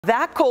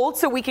That cold,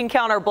 so we can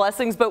count our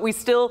blessings, but we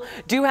still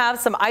do have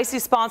some icy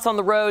spots on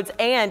the roads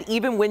and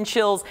even wind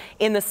chills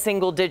in the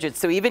single digits.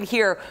 So even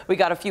here, we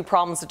got a few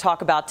problems to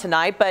talk about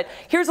tonight. But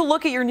here's a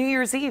look at your New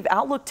Year's Eve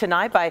outlook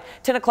tonight. By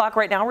 10 o'clock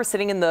right now, we're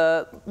sitting in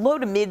the low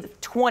to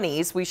mid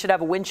 20s. We should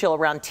have a wind chill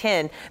around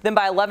 10. Then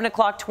by 11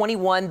 o'clock,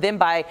 21. Then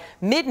by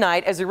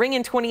midnight, as we ring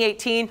in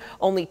 2018,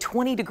 only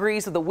 20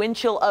 degrees with a wind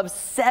chill of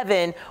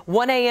 7.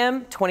 1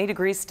 a.m., 20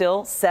 degrees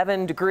still,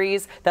 7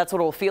 degrees. That's what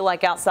it will feel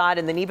like outside.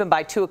 And then even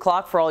by 2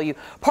 o'clock for all you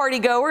party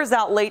goers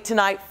out late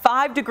tonight,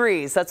 5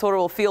 degrees. That's what it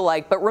will feel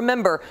like. But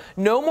remember,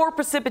 no more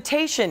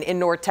precipitation in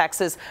North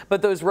Texas,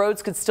 but those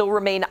roads could still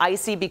remain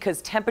icy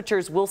because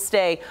temperatures will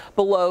stay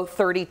below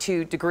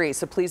 32 degrees.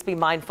 So please be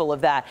mindful of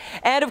that.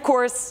 And of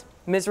course,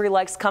 misery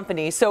likes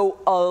company. So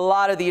a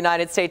lot of the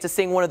United States is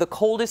seeing one of the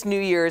coldest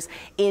New Year's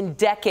in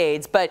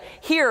decades. But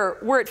here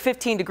we're at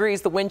 15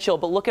 degrees, the wind chill.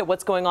 But look at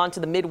what's going on to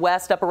the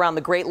Midwest, up around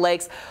the Great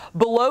Lakes.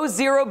 Below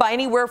zero by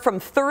anywhere from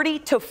 30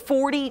 to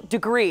 40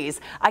 degrees.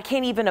 I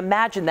can't even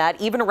imagine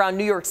that. Even around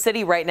New York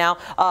City right now,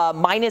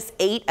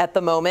 -8 at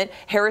the moment.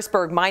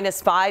 Harrisburg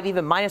 -5,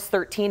 even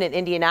 -13 in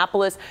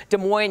Indianapolis. Des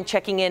Moines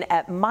checking in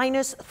at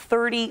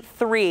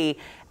 -33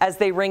 as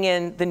they ring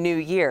in the new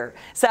year.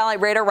 Satellite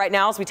radar right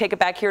now, as we take it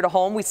back here to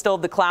home, we still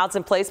have the clouds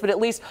in place, but at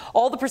least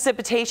all the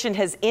precipitation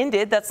has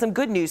ended. That's some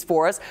good news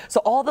for us.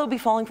 So all that'll be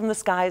falling from the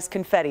sky is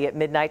confetti at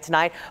midnight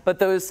tonight, but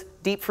those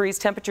deep freeze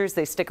temperatures,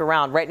 they stick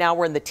around. Right now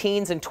we're in the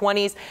teens and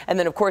 20s, and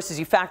then of course as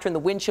you factor in the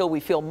wind chill, we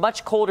feel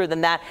much colder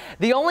than that.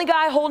 The only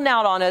guy holding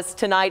out on us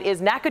tonight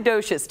is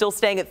Nacogdoches, still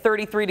staying at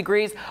 33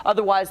 degrees.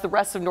 Otherwise the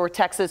rest of North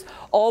Texas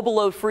all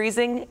below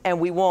freezing, and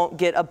we won't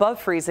get above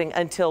freezing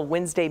until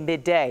Wednesday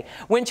midday.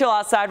 Wind chill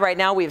outside right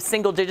now, we have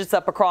single digits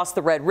up across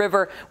the Red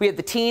River. We have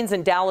the teens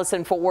in Dallas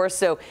and Fort Worth.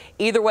 So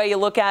either way you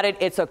look at it,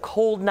 it's a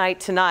cold night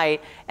tonight,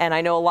 and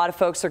I know a lot of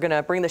folks are going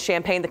to bring the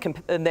champagne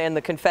and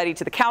the confetti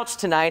to the couch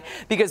tonight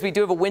because we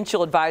do have a wind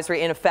chill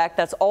advisory in effect.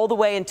 That's all the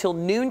way until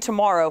noon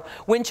tomorrow.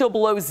 Wind chill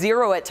below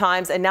zero at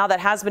times, and now that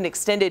has been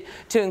extended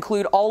to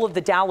include all of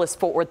the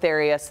Dallas-Fort Worth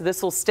area. So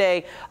this will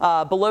stay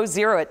below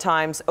zero at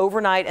times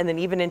overnight and then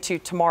even into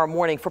tomorrow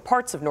morning for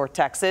parts of North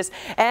Texas.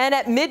 And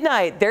at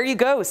midnight, there you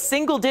go,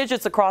 single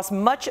digits across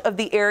much of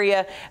the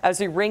area as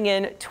we ring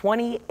in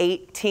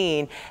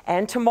 2018.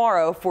 And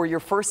tomorrow, for your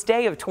first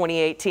day of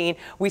 2018,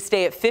 we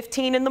stay at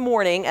 15 in the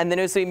morning, and then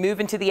as we move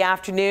into the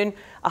afternoon,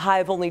 a high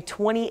of only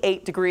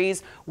 28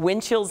 degrees,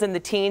 wind chills in the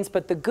teens.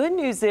 But the good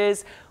news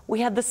is we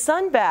had the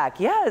sun back.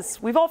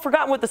 Yes, we've all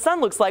forgotten what the sun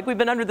looks like. We've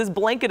been under this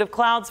blanket of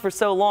clouds for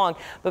so long,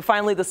 but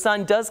finally the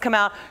sun does come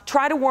out,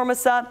 try to warm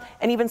us up,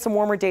 and even some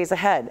warmer days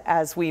ahead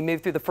as we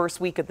move through the first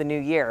week of the new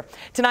year.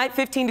 Tonight,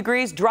 15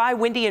 degrees, dry,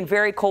 windy, and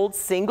very cold,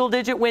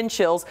 single-digit wind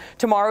chills.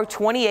 Tomorrow,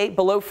 28,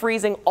 below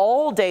freezing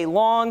all day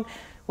long.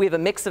 We have a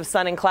mix of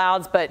sun and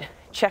clouds, but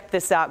check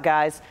this out,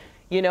 guys.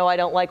 You know I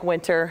don't like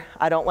winter,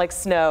 I don't like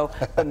snow,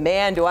 but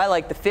man, do I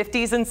like the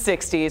 50s and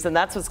 60s, and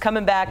that's what's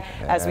coming back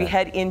as we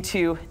head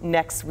into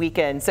next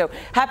weekend. So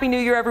Happy New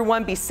Year,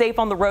 everyone. Be safe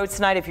on the roads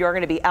tonight if you are going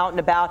to be out and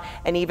about,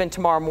 and even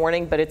tomorrow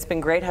morning. But it's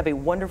been great. Have a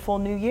wonderful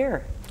new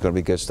year. It's going to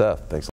be good stuff. Thanks.